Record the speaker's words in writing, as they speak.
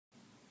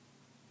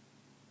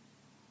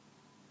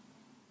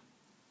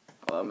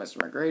Hello, Mr.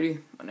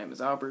 McGrady. My name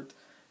is Albert,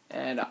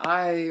 and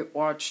I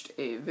watched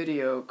a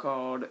video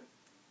called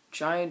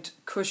Giant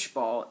Koosh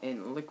Ball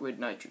in Liquid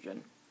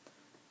Nitrogen.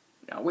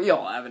 Now, we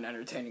all have an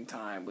entertaining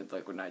time with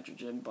liquid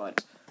nitrogen,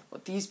 but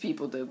what these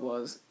people did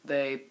was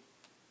they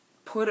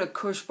put a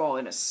Koosh ball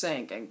in a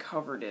sink and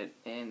covered it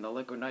in the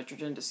liquid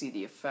nitrogen to see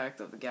the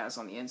effect of the gas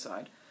on the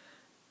inside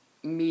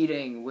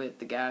meeting with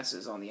the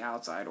gases on the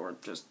outside, or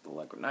just the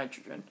liquid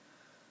nitrogen.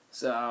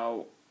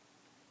 So,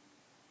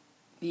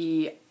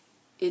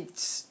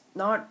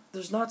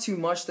 there's not too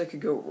much that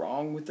could go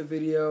wrong with the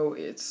video.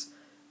 It's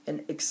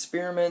an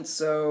experiment,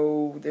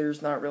 so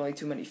there's not really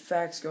too many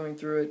facts going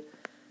through it.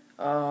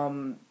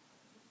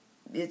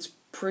 It's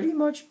pretty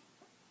much,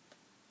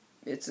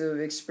 it's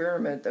an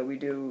experiment that we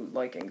do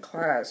like in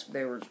class.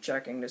 They were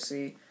checking to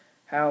see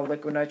how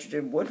liquid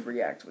nitrogen would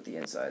react with the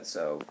inside,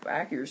 so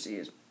accuracy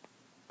is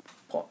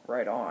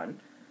right on.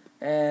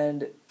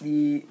 And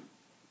I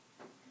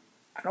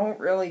don't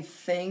really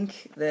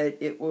think that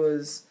it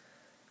was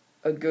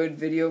a good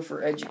video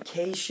for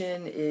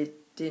education.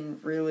 It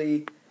didn't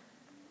really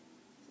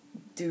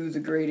do the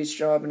greatest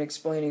job in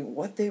explaining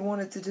what they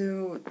wanted to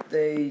do.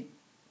 They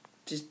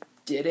just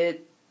did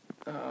it.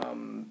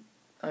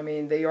 I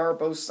mean, they are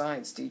both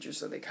science teachers,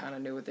 so they kind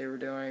of knew what they were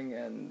doing,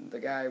 and the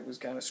guy was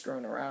kind of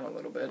screwing around a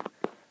little bit.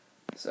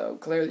 So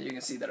clearly you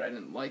can see that I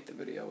didn't like the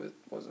video. It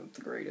wasn't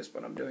the greatest,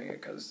 but I'm doing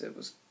it because it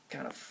was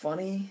kind of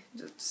funny,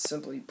 just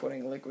simply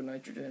putting liquid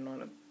nitrogen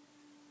on a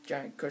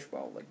giant Koosh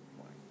ball.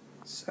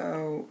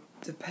 So,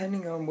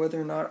 depending on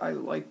whether or not I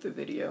like the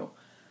video,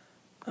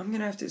 I'm going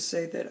to have to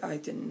say that I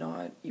did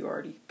not. You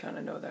already kind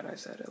of know that. I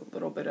said a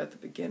little bit at the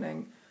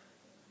beginning.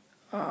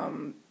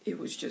 It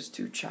was just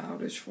too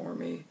childish for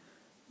me.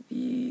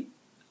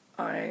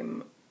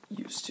 I'm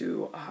used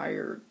to a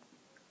higher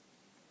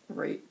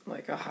rate,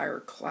 like a higher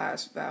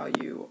class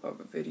value of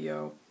a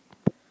video.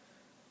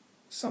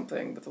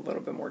 Something with a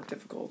little bit more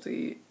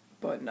difficulty,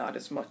 but not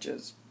as much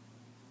as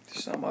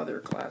some other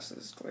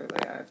classes. Clearly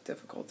I have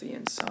difficulty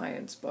in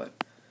science,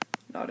 but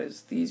not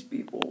as these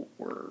people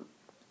were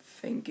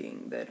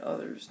thinking that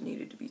others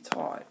needed to be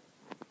taught.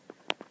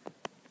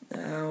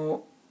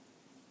 Now,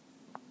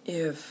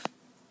 if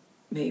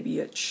maybe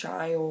a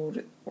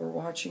child were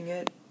watching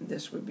it,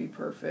 this would be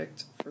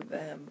perfect for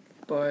them.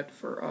 But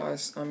for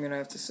us, I'm going to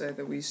have to say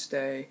that we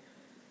stay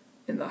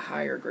in the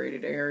higher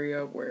graded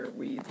area where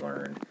we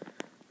learn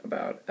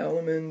about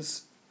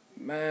elements,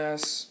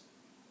 mass,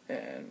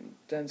 and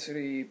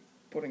density,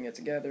 putting it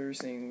together,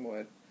 seeing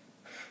what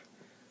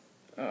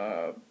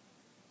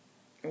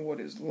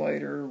is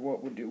lighter,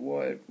 what would do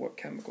what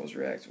chemicals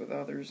react with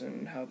others,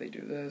 and how they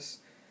do this.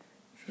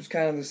 Which was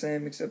kind of the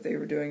same, except they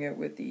were doing it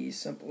with the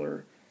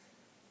simpler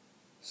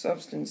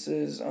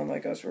substances.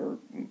 Unlike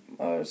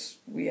us,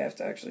 we have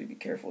to actually be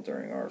careful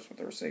during ours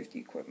with our safety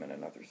equipment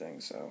and other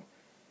things. So,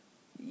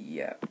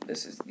 yeah,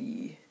 this is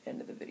the end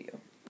of the video.